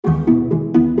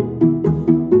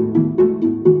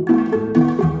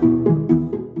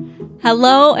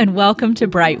Hello and welcome to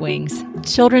Bright Wings,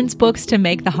 children's books to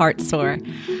make the heart soar.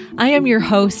 I am your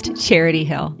host, Charity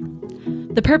Hill.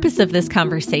 The purpose of this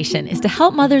conversation is to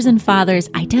help mothers and fathers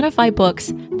identify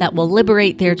books that will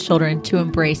liberate their children to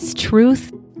embrace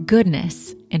truth,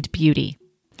 goodness, and beauty.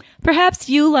 Perhaps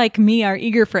you, like me, are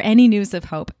eager for any news of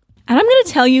hope. And I'm going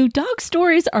to tell you, dog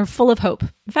stories are full of hope.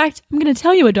 In fact, I'm going to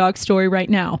tell you a dog story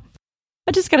right now.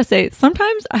 I just got to say,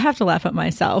 sometimes I have to laugh at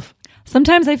myself.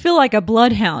 Sometimes I feel like a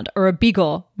bloodhound or a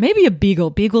beagle, maybe a beagle.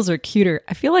 Beagles are cuter.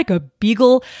 I feel like a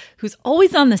beagle who's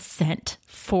always on the scent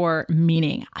for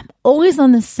meaning. I'm always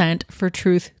on the scent for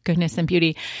truth, goodness, and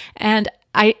beauty. And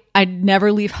I'd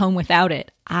never leave home without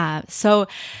it. So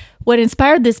what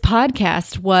inspired this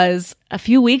podcast was a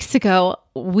few weeks ago,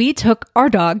 we took our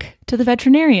dog to the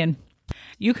veterinarian.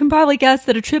 You can probably guess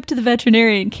that a trip to the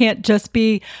veterinarian can't just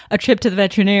be a trip to the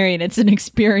veterinarian. It's an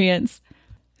experience.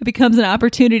 It becomes an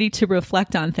opportunity to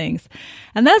reflect on things.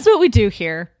 And that's what we do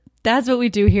here. That's what we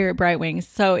do here at Bright Wings.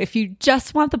 So if you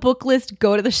just want the book list,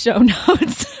 go to the show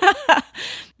notes.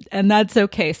 And that's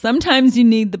okay. Sometimes you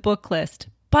need the book list.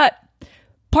 But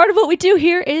part of what we do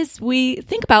here is we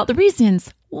think about the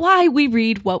reasons why we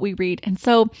read what we read. And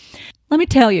so let me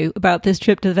tell you about this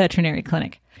trip to the veterinary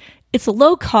clinic. It's a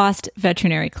low-cost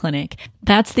veterinary clinic.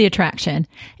 That's the attraction.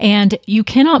 And you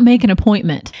cannot make an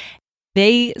appointment.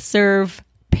 They serve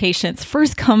patients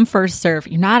first come, first serve.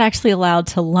 You're not actually allowed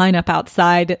to line up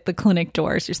outside the clinic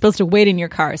doors. You're supposed to wait in your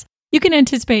cars. You can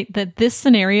anticipate that this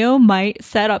scenario might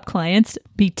set up clients to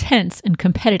be tense and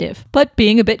competitive. But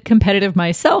being a bit competitive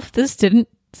myself, this didn't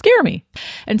scare me.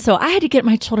 And so I had to get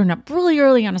my children up really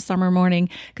early on a summer morning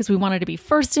because we wanted to be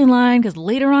first in line because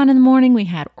later on in the morning we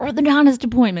had orthodontist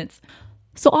appointments.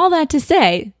 So all that to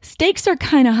say, stakes are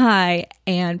kind of high,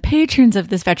 and patrons of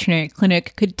this veterinary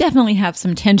clinic could definitely have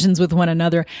some tensions with one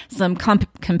another, some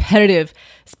competitive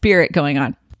spirit going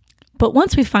on. But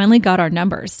once we finally got our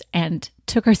numbers and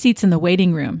took our seats in the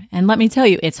waiting room, and let me tell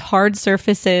you, it's hard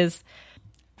surfaces,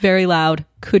 very loud,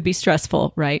 could be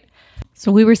stressful, right?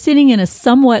 So we were sitting in a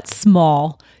somewhat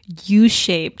small,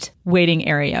 U-shaped waiting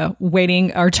area,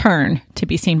 waiting our turn to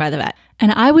be seen by the vet.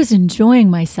 And I was enjoying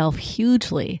myself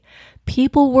hugely.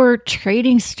 People were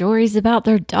trading stories about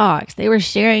their dogs. They were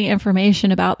sharing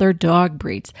information about their dog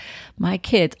breeds. My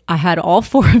kids, I had all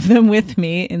four of them with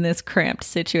me in this cramped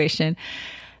situation.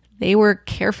 They were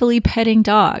carefully petting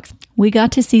dogs. We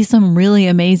got to see some really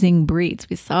amazing breeds.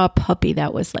 We saw a puppy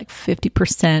that was like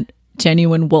 50%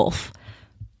 genuine wolf.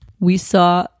 We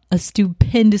saw a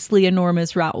stupendously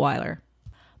enormous Rottweiler.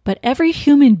 But every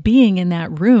human being in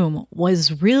that room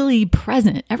was really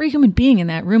present. Every human being in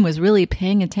that room was really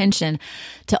paying attention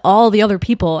to all the other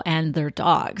people and their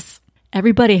dogs.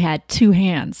 Everybody had two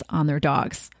hands on their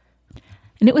dogs.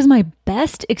 And it was my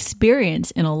best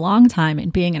experience in a long time in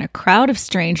being in a crowd of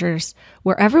strangers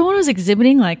where everyone was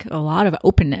exhibiting like a lot of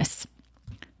openness.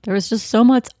 There was just so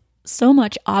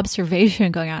much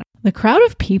observation going on. The crowd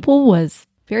of people was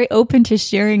very open to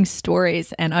sharing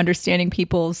stories and understanding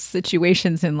people's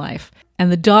situations in life.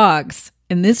 And the dogs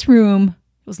in this room,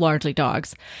 it was largely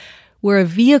dogs, were a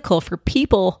vehicle for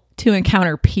people to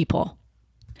encounter people.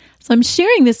 So I'm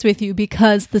sharing this with you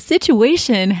because the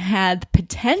situation had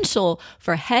potential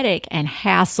for headache and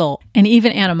hassle and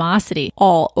even animosity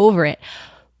all over it.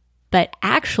 But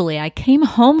actually, I came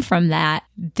home from that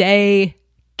day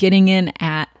getting in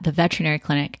at the veterinary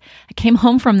clinic. I came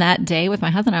home from that day with my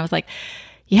husband. I was like,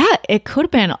 yeah, it could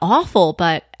have been awful,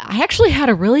 but I actually had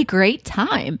a really great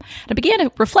time. And I began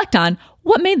to reflect on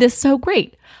what made this so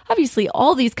great. Obviously,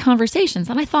 all these conversations.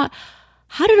 And I thought,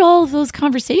 how did all of those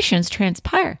conversations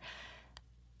transpire?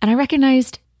 And I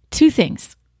recognized two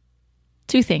things.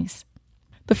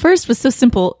 The first was so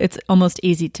simple, it's almost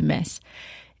easy to miss.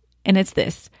 And it's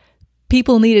this.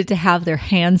 People needed to have their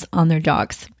hands on their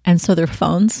dogs. And so their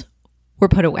phones were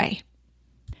put away.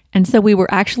 And so we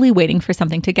were actually waiting for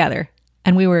something together.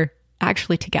 And we were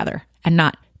actually together and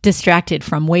not distracted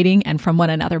from waiting and from one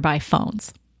another by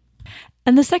phones.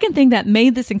 And the second thing that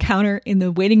made this encounter in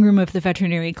the waiting room of the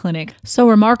veterinary clinic so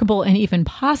remarkable and even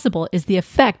possible is the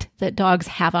effect that dogs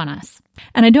have on us.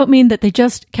 And I don't mean that they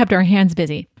just kept our hands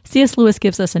busy. C.S. Lewis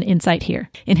gives us an insight here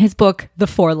in his book, The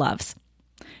Four Loves.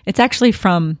 It's actually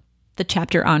from the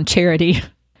chapter on charity.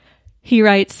 He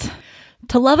writes,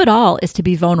 "To love at all is to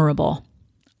be vulnerable.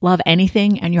 Love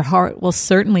anything and your heart will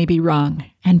certainly be wrung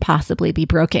and possibly be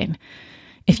broken.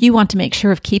 If you want to make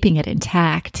sure of keeping it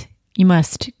intact, you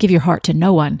must give your heart to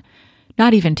no one,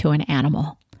 not even to an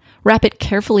animal. Wrap it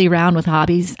carefully round with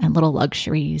hobbies and little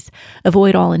luxuries.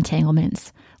 Avoid all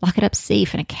entanglements. Lock it up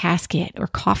safe in a casket or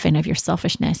coffin of your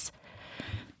selfishness."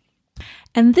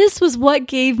 And this was what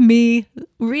gave me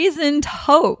reasoned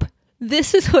hope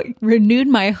This is what renewed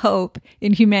my hope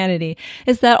in humanity,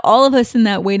 is that all of us in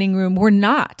that waiting room were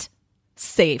not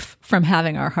safe from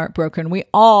having our heart broken. We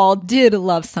all did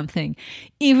love something,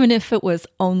 even if it was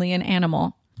only an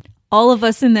animal. All of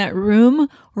us in that room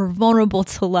were vulnerable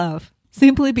to love,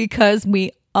 simply because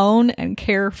we own and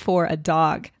care for a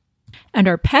dog. And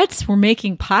our pets were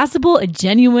making possible a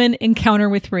genuine encounter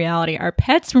with reality. Our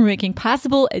pets were making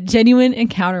possible a genuine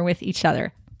encounter with each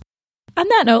other. On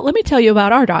that note, let me tell you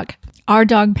about our dog. Our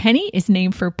dog Penny is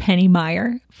named for Penny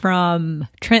Meyer from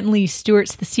Trenton Lee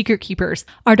Stewart's The Secret Keepers.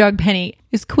 Our dog Penny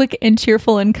is quick and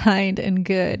cheerful and kind and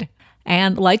good.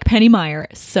 And like Penny Meyer,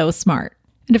 so smart.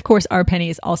 And of course, our Penny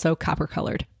is also copper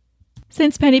colored.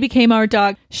 Since Penny became our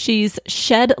dog, she's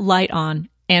shed light on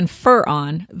and fur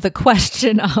on the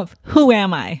question of, who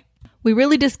am I? We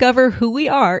really discover who we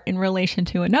are in relation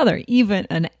to another, even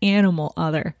an animal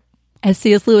other. As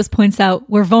C.S. Lewis points out,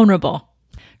 we're vulnerable.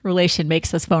 Relation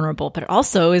makes us vulnerable, but it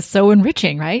also is so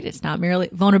enriching, right? It's not merely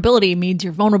vulnerability means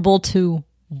you're vulnerable to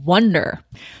wonder.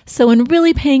 So in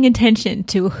really paying attention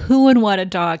to who and what a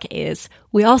dog is,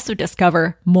 we also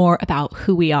discover more about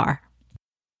who we are.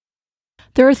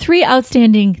 There are 3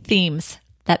 outstanding themes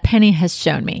that Penny has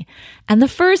shown me. And the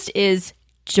first is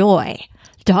joy.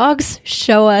 Dogs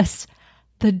show us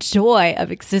the joy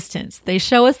of existence. They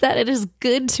show us that it is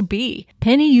good to be.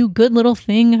 Penny, you good little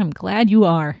thing, I'm glad you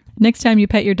are. Next time you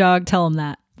pet your dog, tell them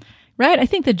that. Right? I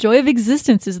think the joy of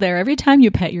existence is there every time you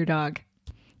pet your dog.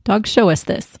 Dogs show us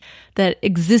this, that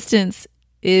existence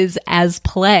is as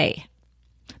play.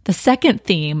 The second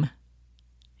theme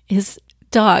is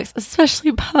dogs,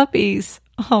 especially puppies.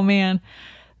 Oh man.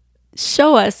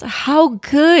 Show us how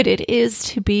good it is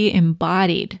to be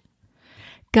embodied.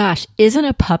 Gosh, isn't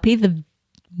a puppy the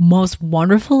most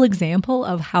wonderful example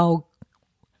of how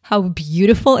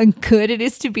beautiful and good it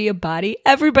is to be a body?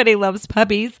 Everybody loves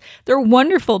puppies. They're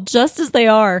wonderful just as they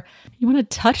are. You want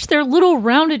to touch their little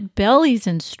rounded bellies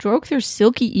and stroke their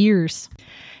silky ears.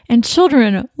 And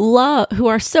children who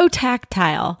are so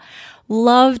tactile,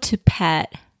 love to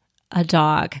pet a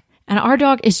dog. And our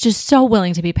dog is just so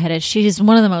willing to be petted. She is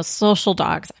one of the most social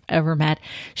dogs I've ever met.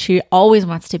 She always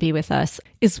wants to be with us,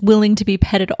 is willing to be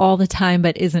petted all the time,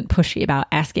 but isn't pushy about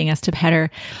asking us to pet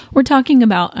her. We're talking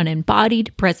about an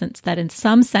embodied presence that in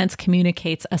some sense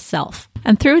communicates a self.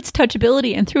 And through its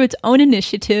touchability and through its own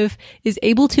initiative is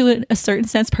able to, in a certain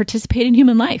sense, participate in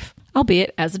human life,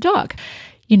 albeit as a dog.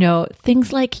 You know,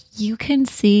 things like you can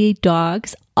see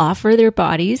dogs offer their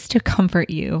bodies to comfort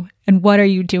you. And what are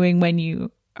you doing when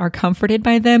you are comforted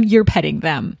by them? You're petting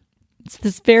them. It's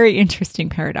this very interesting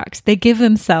paradox. They give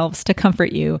themselves to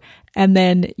comfort you, and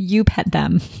then you pet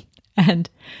them and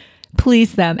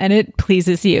please them, and it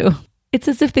pleases you. It's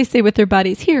as if they say with their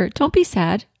bodies, here, don't be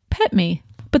sad, pet me.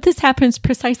 But this happens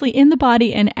precisely in the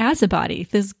body and as a body,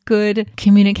 this good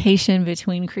communication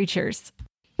between creatures.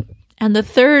 And the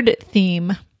third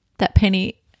theme that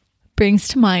Penny brings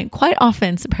to mind quite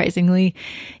often, surprisingly,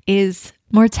 is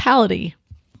mortality.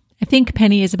 I think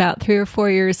Penny is about 3 or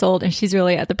 4 years old, and she's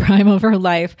really at the prime of her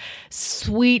life.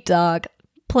 Sweet dog,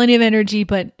 plenty of energy,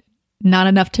 but not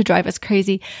enough to drive us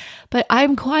crazy. But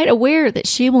I'm quite aware that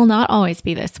she will not always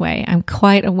be this way. I'm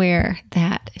quite aware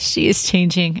that she is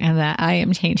changing and that I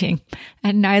am changing,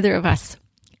 and neither of us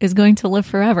is going to live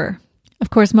forever.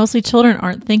 Of course, mostly children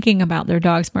aren't thinking about their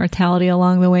dog's mortality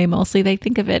along the way. Mostly they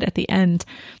think of it at the end.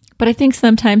 But I think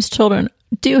sometimes children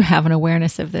do have an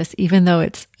awareness of this, even though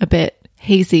it's a bit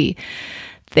hazy.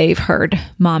 They've heard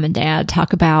mom and dad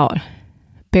talk about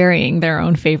burying their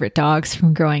own favorite dogs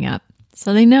from growing up.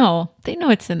 So they know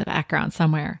it's in the background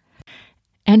somewhere.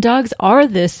 And dogs are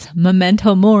this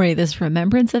memento mori, this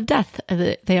remembrance of death.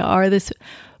 They are this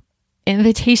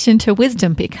invitation to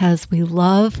wisdom because we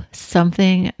love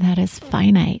something that is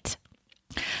finite.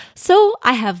 So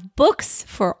I have books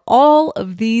for all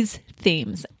of these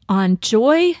themes on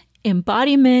joy,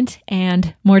 embodiment,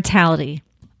 and mortality.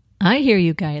 I hear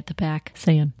you, guy at the back,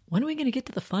 saying, when are we going to get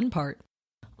to the fun part?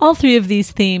 All 3 of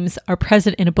these themes are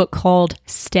present in a book called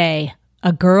Stay,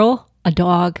 A Girl, a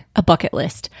Dog, a Bucket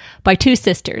List, by 2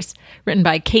 sisters, written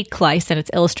by Kate Kleiss, and it's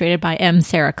illustrated by M.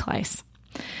 Sarah Kleiss.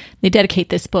 They dedicate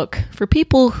this book for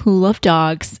people who love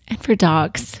dogs and for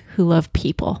dogs who love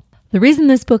people. The reason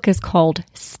this book is called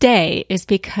Stay is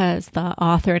because the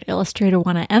author and illustrator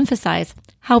want to emphasize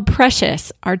how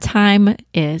precious our time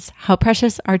is, how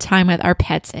precious our time with our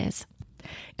pets is.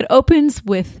 It opens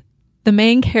with the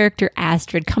main character,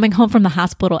 Astrid, coming home from the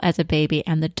hospital as a baby,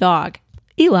 and the dog,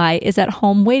 Eli, is at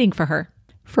home waiting for her.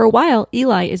 For a while,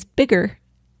 Eli is bigger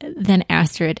than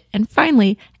Astrid, and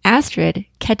finally, Astrid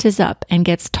catches up and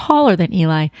gets taller than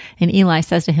Eli, and Eli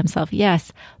says to himself,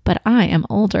 yes, but I am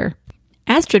older.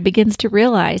 Astrid begins to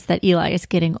realize that Eli is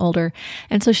getting older,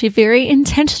 and so she very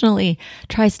intentionally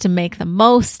tries to make the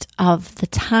most of the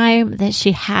time that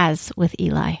she has with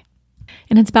Eli.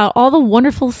 And it's about all the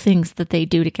wonderful things that they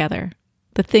do together,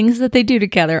 the things that they do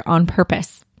together on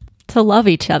purpose, to love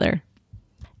each other.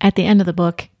 At the end of the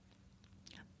book,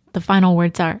 the final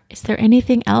words are, "Is there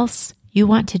anything else you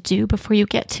want to do before you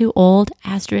get too old?"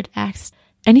 Astrid asks.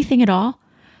 "Anything at all?"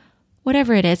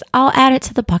 "Whatever it is, I'll add it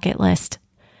to the bucket list."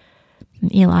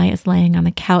 And Eli is laying on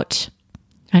the couch,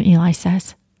 and Eli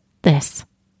says, "This.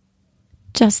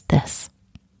 Just this."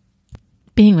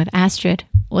 Being with Astrid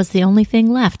was the only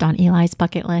thing left on Eli's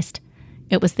bucket list.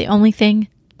 It was the only thing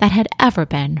that had ever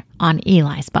been on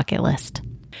Eli's bucket list.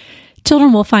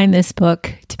 Children will find this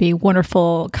book to be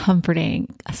wonderful,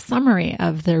 comforting, a summary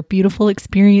of their beautiful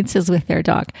experiences with their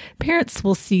dog. Parents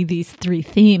will see these three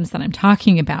themes that I'm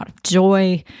talking about: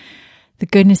 joy, the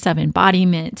goodness of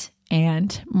embodiment,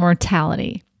 and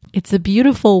mortality. It's a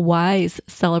beautiful, wise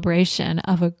celebration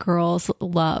of a girl's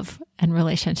love and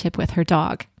relationship with her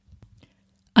dog.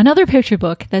 Another picture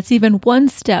book that's even one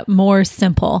step more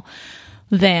simple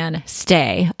than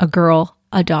Stay, a Girl,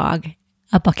 a Dog,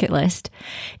 a Bucket List,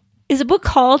 is a book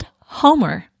called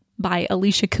Homer by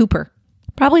Alicia Cooper.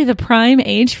 Probably the prime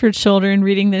age for children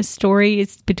reading this story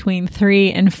is between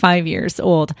 3 and 5 years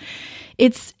old.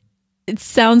 It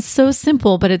sounds so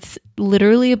simple, but it's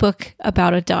literally a book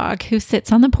about a dog who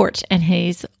sits on the porch, and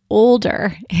he's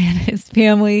older, and his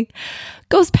family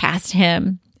goes past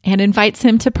him and invites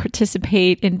him to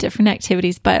participate in different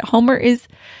activities. But Homer is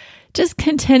just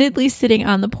contentedly sitting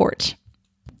on the porch,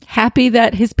 happy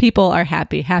that his people are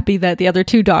happy that the other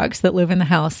 2 dogs that live in the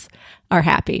house are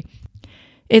happy.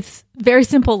 It's very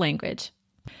simple language.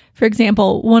 For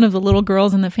example, one of the little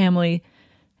girls in the family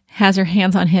has her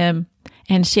hands on him,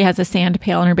 and she has a sand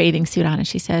pail and her bathing suit on, and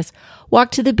she says,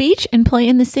 "Walk to the beach and play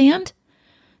in the sand?"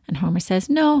 And Homer says,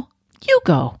 "No, you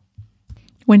go."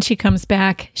 When she comes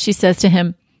back, she says to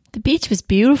him, "The beach was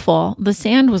beautiful. The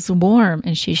sand was warm."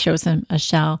 And she shows him a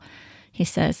shell. He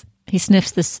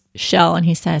sniffs this shell and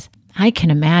he says, "I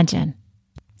can imagine."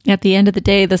 At the end of the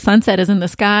day, the sunset is in the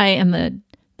sky, and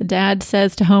the dad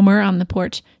says to Homer on the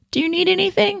porch, "Do you need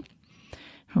anything?"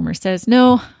 Homer says,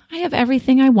 "No, I have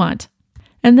everything I want."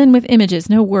 And then with images,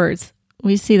 no words,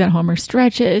 we see that Homer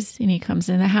stretches and he comes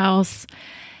in the house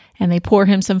and they pour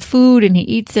him some food and he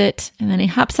eats it. And then he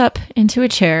hops up into a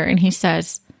chair and he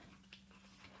says,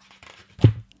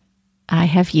 "I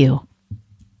have you."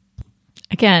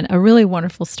 Again, a really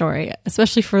wonderful story,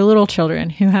 especially for little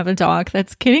children who have a dog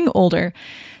that's getting older,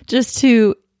 just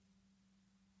to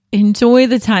enjoy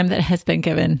the time that has been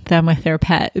given them with their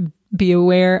pet, be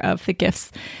aware of the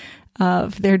gifts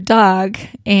of their dog,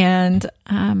 and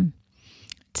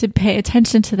to pay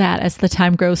attention to that as the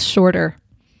time grows shorter.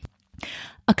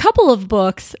 A couple of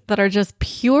books that are just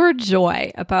pure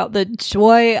joy, about the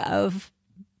joy of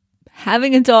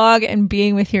having a dog and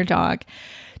being with your dog.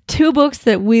 2 books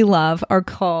that we love are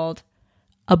called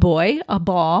A Boy, a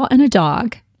Ball, and a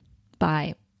Dog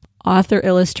by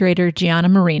author-illustrator Gianna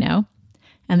Marino,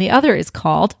 and the other is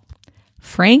called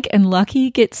Frank and Lucky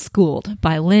Get Schooled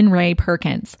by Lynn Ray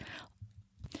Perkins.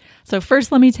 So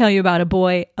first, let me tell you about A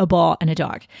Boy, a Ball, and a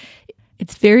Dog.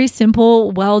 It's very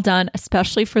simple, well done,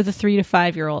 especially for the 3 to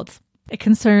 5-year-olds. It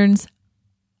concerns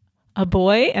a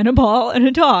boy and a ball and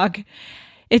a dog.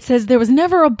 It says there was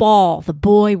never a ball the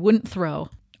boy wouldn't throw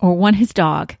or one his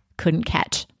dog couldn't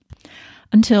catch.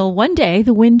 Until one day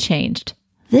the wind changed.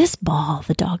 This ball,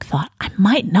 the dog thought, I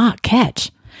might not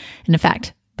catch. And in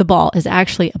fact, the ball is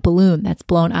actually a balloon that's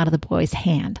blown out of the boy's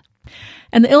hand.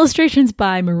 And the illustrations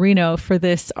by Marino for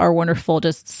this are wonderful,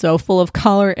 just so full of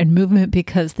color and movement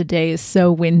because the day is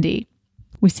so windy.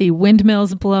 We see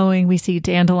windmills blowing. We see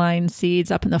dandelion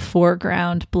seeds up in the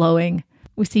foreground blowing.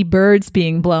 We see birds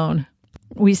being blown.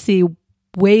 We see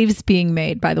waves being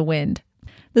made by the wind.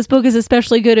 This book is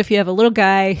especially good if you have a little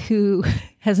guy who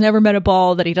has never met a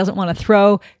ball that he doesn't want to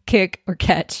throw, kick, or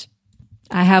catch.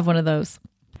 I have one of those.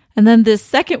 And then this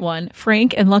second one,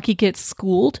 Frank and Lucky Get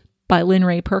Schooled by Lynn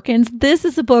Ray Perkins. This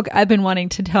is a book I've been wanting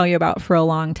to tell you about for a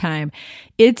long time.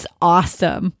 It's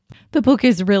awesome. The book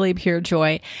is really pure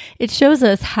joy. It shows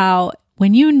us how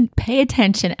when you pay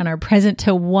attention and are present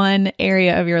to one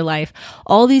area of your life,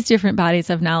 all these different bodies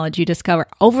of knowledge you discover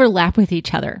overlap with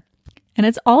each other. And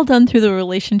it's all done through the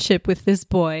relationship with this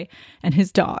boy and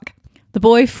his dog. The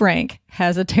boy, Frank,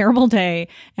 has a terrible day,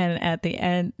 and at the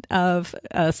end of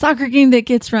a soccer game that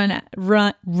gets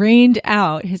rained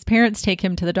out, his parents take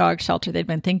him to the dog shelter. They'd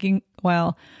been thinking,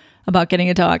 about getting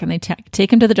a dog, and they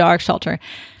take him to the dog shelter,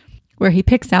 where he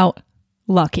picks out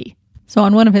Lucky. So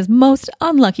on one of his most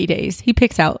unlucky days, he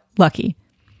picks out Lucky.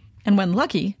 And when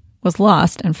Lucky was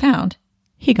lost and found,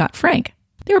 he got Frank.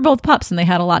 They were both pups and they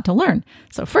had a lot to learn.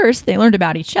 So first, they learned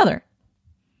about each other.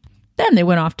 Then they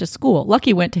went off to school.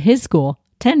 Lucky went to his school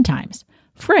 10 times.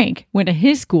 Frank went to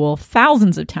his school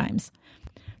thousands of times.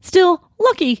 Still,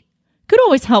 Lucky could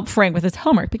always help Frank with his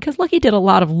homework because Lucky did a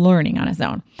lot of learning on his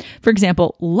own. For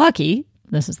example, Lucky,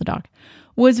 this is the dog,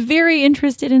 was very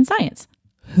interested in science.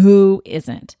 Who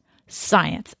isn't?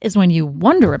 Science is when you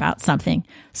wonder about something,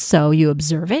 so you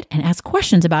observe it and ask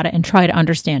questions about it and try to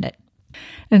understand it.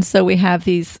 And so we have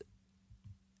these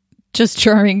just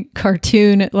charming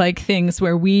cartoon-like things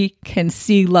where we can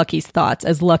see Lucky's thoughts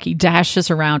as Lucky dashes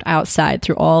around outside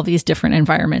through all these different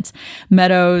environments.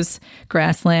 Meadows,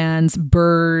 grasslands,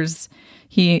 burrs.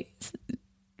 He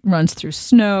runs through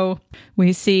snow.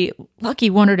 We see Lucky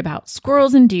wondered about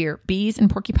squirrels and deer, bees and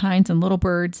porcupines and little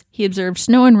birds. He observed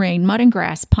snow and rain, mud and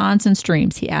grass, ponds and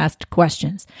streams. He asked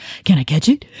questions. Can I catch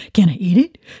it? Can I eat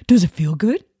it? Does it feel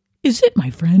good? Is it my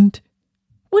friend?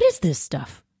 What is this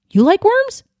stuff? You like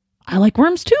worms? I like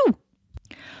worms too.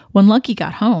 When Lucky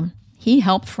got home, he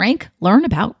helped Frank learn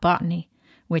about botany,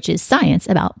 which is science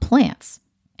about plants,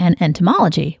 and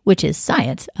entomology, which is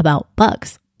science about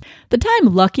bugs. The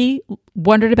time Lucky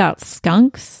wondered about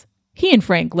skunks, he and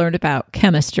Frank learned about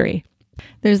chemistry.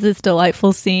 There's this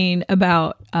delightful scene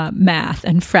about math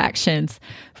and fractions.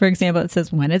 For example, it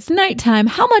says, when it's nighttime,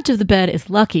 how much of the bed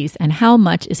is Lucky's and how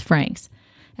much is Frank's?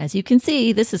 As you can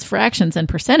see, this is fractions and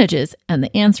percentages, and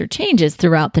the answer changes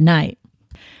throughout the night.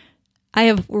 I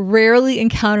have rarely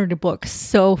encountered a book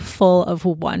so full of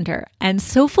wonder and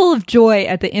so full of joy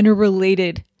at the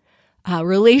interrelated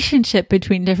relationship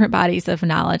between different bodies of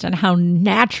knowledge and how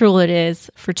natural it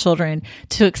is for children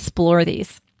to explore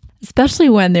these, especially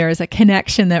when there is a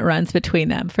connection that runs between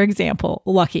them. For example,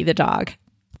 Lucky the dog.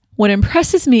 What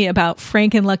impresses me about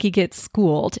Frank and Lucky Get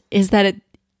Schooled is that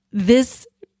this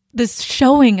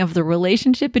showing of the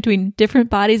relationship between different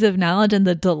bodies of knowledge and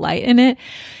the delight in it,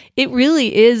 it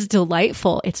really is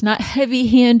delightful. It's not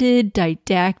heavy-handed,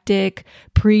 didactic,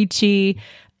 preachy,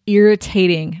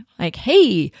 irritating. Like,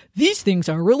 hey, these things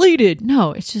are related.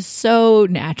 No, it's just so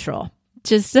natural.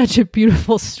 Just such a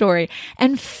beautiful story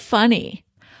and funny.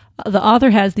 The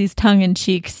author has these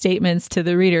tongue-in-cheek statements to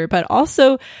the reader, but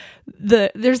also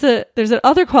there's an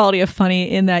other quality of funny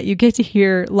in that you get to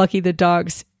hear Lucky the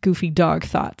dog's goofy dog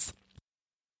thoughts.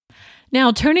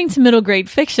 Now, turning to middle grade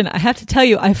fiction, I have to tell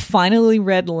you, I finally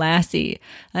read Lassie.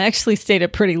 I actually stayed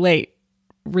up pretty late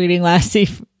reading Lassie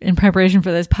in preparation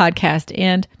for this podcast,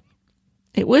 and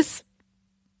it was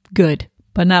good,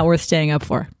 but not worth staying up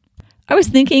for. I was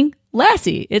thinking,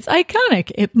 Lassie, it's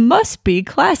iconic. It must be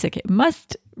classic. It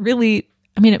must be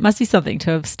something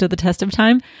to have stood the test of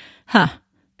time.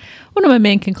 One of my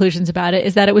main conclusions about it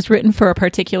is that it was written for a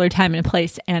particular time and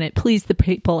place, and it pleased the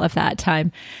people of that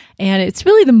time. And it's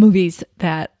really the movies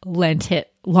that lent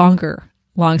it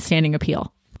long-standing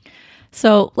appeal.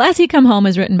 So Lassie Come Home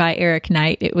is written by Eric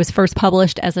Knight. It was first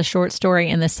published as a short story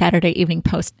in the Saturday Evening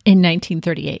Post in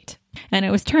 1938. And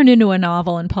it was turned into a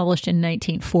novel and published in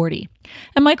 1940.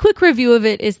 And my quick review of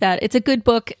it is that it's a good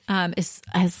book as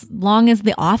long as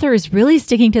the author is really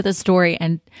sticking to the story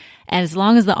and as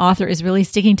long as the author is really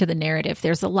sticking to the narrative.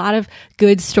 There's a lot of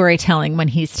good storytelling when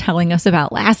he's telling us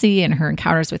about Lassie and her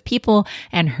encounters with people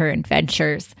and her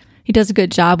adventures. He does a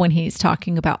good job when he's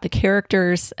talking about the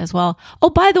characters as well. Oh,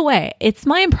 by the way, it's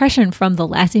my impression from the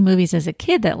Lassie movies as a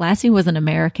kid that Lassie was an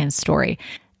American story.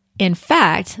 In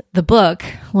fact, the book,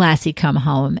 Lassie Come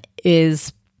Home,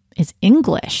 is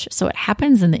English. So it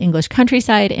happens in the English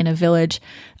countryside in a village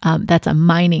that's a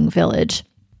mining village.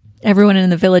 Everyone in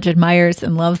the village admires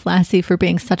and loves Lassie for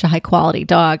being such a high-quality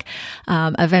dog.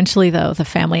 Eventually, though, the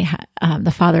family, the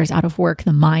father is out of work,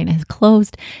 the mine is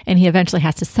closed, and he eventually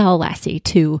has to sell Lassie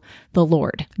to the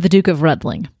Lord, the Duke of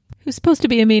Rudling, who's supposed to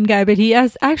be a mean guy, but he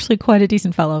is actually quite a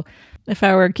decent fellow. If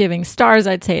I were giving stars,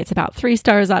 I'd say it's about 3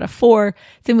 stars out of 4.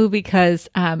 It's a movie because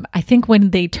I think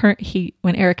when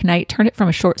Eric Knight turned it from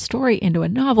a short story into a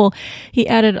novel, he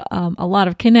added a lot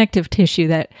of connective tissue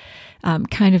that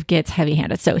kind of gets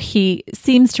heavy-handed. So he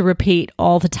seems to repeat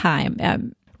all the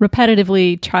time,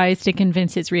 repetitively tries to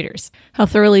convince his readers how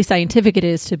thoroughly scientific it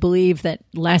is to believe that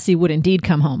Lassie would indeed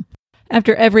come home.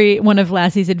 After every one of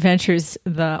Lassie's adventures,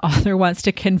 the author wants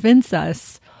to convince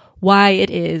us why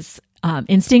it is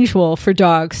instinctual for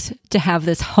dogs to have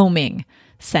this homing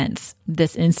sense,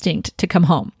 this instinct to come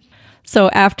home. So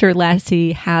after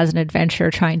Lassie has an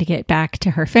adventure trying to get back to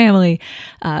her family,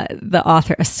 the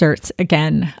author asserts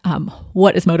again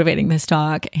what is motivating this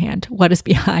dog and what is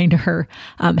behind her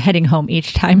heading home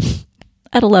each time.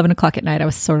 at 11 o'clock at night, I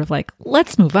was sort of like,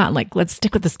 let's move on. Like, let's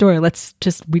stick with the story.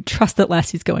 We trust that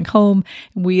Lassie's going home.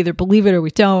 And we either believe it or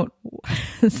we don't.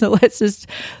 So let's just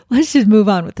move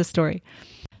on with the story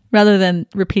rather than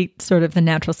repeat sort of the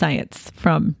natural science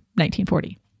from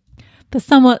 1940. The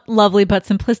somewhat lovely but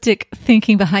simplistic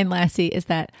thinking behind Lassie is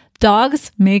that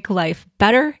dogs make life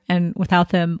better, and without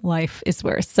them, life is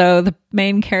worse. So the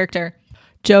main character,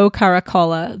 Joe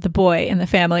Caracola, the boy in the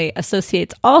family,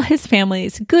 associates all his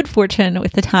family's good fortune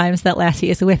with the times that Lassie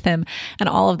is with him and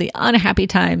all of the unhappy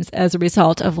times as a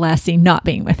result of Lassie not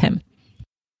being with him.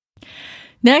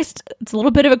 Next, it's a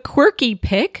little bit of a quirky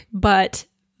pick, but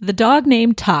The Dog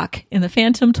Named Tock in the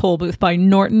Phantom Tollbooth by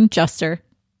Norton Juster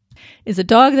is a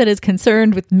dog that is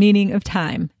concerned with meaning of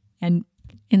time and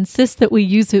insists that we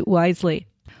use it wisely.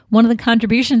 One of the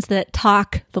contributions that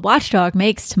Tock, the watchdog,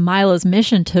 makes to Milo's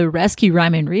mission to rescue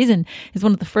Rhyme and Reason is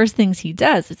one of the first things he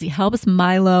does is he helps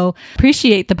Milo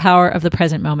appreciate the power of the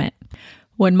present moment.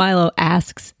 When Milo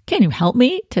asks, "Can you help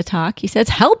me?" to Tock, he says,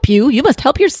 "Help you? You must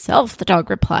help yourself," the dog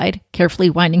replied, carefully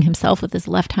winding himself with his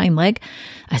left hind leg.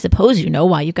 "I suppose you know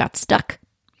why you got stuck."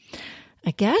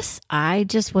 "I guess I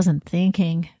just wasn't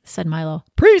thinking," said Milo.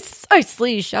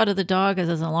 "Precisely," shouted the dog as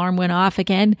his alarm went off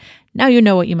again. "Now you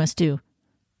know what you must do."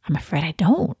 "I'm afraid I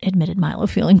don't," admitted Milo,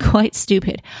 feeling quite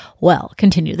stupid. "Well,"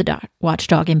 continued the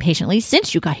watchdog impatiently,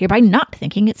 "since you got here by not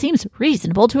thinking, it seems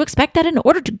reasonable to expect that in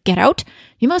order to get out,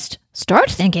 you must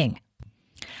start thinking."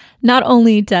 Not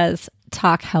only does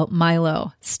Tock help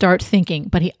Milo start thinking,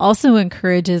 but he also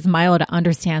encourages Milo to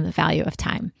understand the value of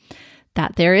time.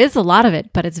 That there is a lot of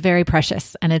it, but it's very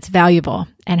precious and it's valuable,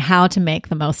 and how to make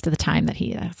the most of the time that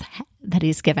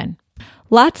he's given.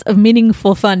 Lots of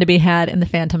meaningful fun to be had in the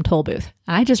Phantom Tollbooth.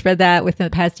 I just read that within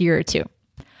the past year or two.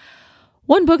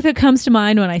 One book that comes to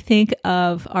mind when I think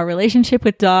of our relationship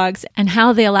with dogs and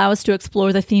how they allow us to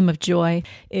explore the theme of joy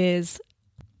is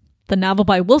the novel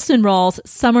by Wilson Rawls,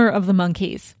 Summer of the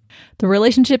Monkeys. The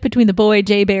relationship between the boy,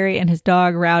 Jay Barry, and his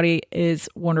dog, Rowdy, is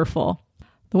wonderful.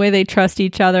 The way they trust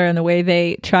each other and the way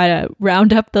they try to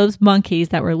round up those monkeys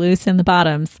that were loose in the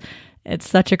bottoms. It's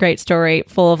such a great story,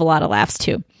 full of a lot of laughs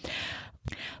too.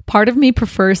 Part of me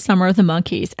prefers Summer of the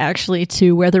Monkeys actually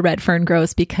to Where the Red Fern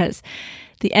Grows, because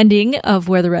the ending of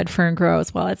Where the Red Fern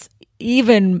Grows, while it's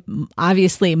even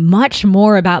obviously much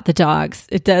more about the dogs,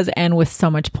 it does end with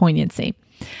so much poignancy.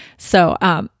 So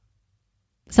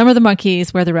Summer of the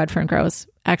Monkeys, Where the Red Fern Grows,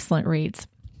 excellent reads.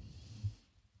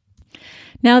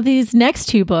 Now these next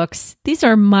two books, these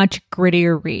are much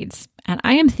grittier reads, and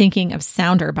I am thinking of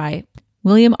Sounder by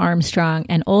William Armstrong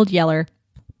and Old Yeller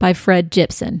by Fred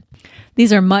Gibson.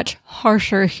 These are much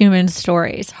harsher human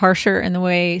stories, harsher in the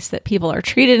ways that people are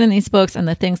treated in these books and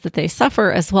the things that they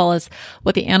suffer, as well as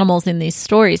what the animals in these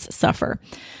stories suffer.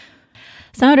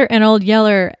 Sounder and Old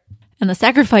Yeller and the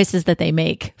sacrifices that they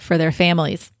make for their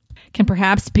families can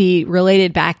perhaps be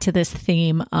related back to this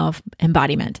theme of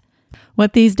embodiment.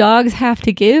 What these dogs have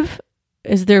to give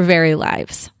is their very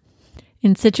lives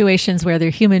in situations where their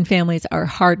human families are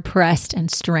hard-pressed and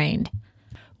strained.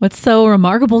 What's so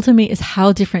remarkable to me is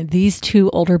how different these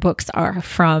two older books are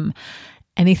from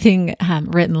anything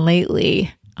written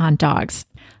lately on dogs.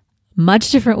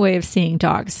 Much different way of seeing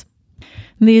dogs.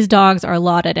 These dogs are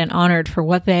lauded and honored for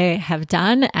what they have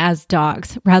done as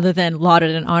dogs, rather than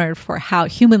lauded and honored for how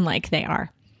human-like they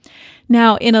are.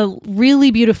 Now, in a really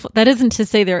beautiful, that isn't to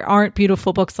say there aren't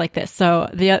beautiful books like this. So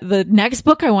the next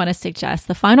book I want to suggest,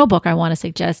 the final book I want to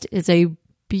suggest, is a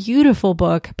beautiful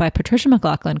book by Patricia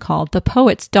McLaughlin called The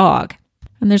Poet's Dog.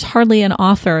 And there's hardly an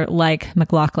author like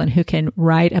McLaughlin who can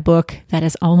write a book that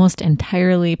is almost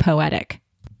entirely poetic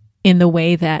in the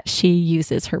way that she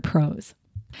uses her prose.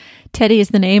 Teddy is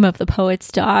the name of the poet's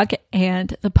dog,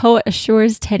 and the poet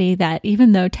assures Teddy that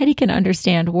even though Teddy can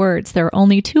understand words, there are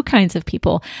only two kinds of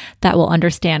people that will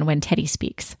understand when Teddy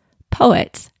speaks: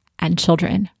 poets and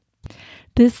children.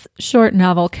 This short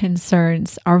novel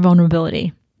concerns our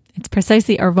vulnerability. It's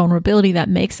precisely our vulnerability that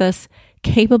makes us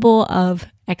capable of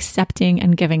accepting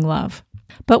and giving love.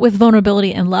 But with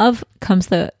vulnerability and love comes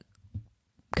the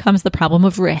problem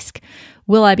of risk.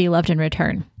 Will I be loved in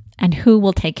return? And who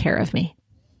will take care of me?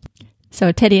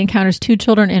 So Teddy encounters two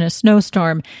children in a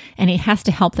snowstorm, and he has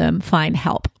to help them find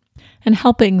help. And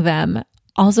helping them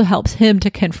also helps him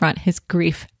to confront his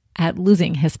grief at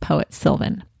losing his poet,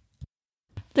 Sylvan.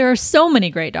 There are so many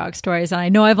great dog stories, and I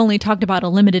know I've only talked about a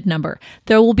limited number.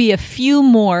 There will be a few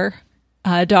more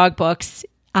dog books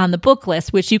on the book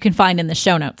list, which you can find in the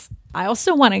show notes. I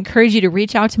also want to encourage you to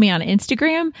reach out to me on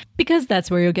Instagram, because that's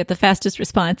where you'll get the fastest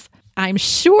response. I'm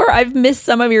sure I've missed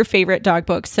some of your favorite dog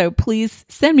books, so please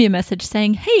send me a message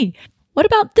saying, hey, what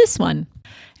about this one?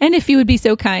 And if you would be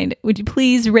so kind, would you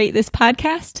please rate this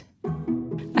podcast?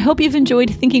 I hope you've enjoyed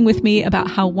thinking with me about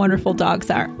how wonderful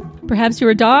dogs are. Perhaps you're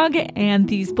a dog, and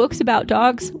these books about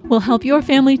dogs will help your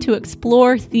family to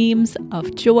explore themes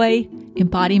of joy,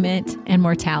 embodiment, and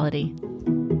mortality.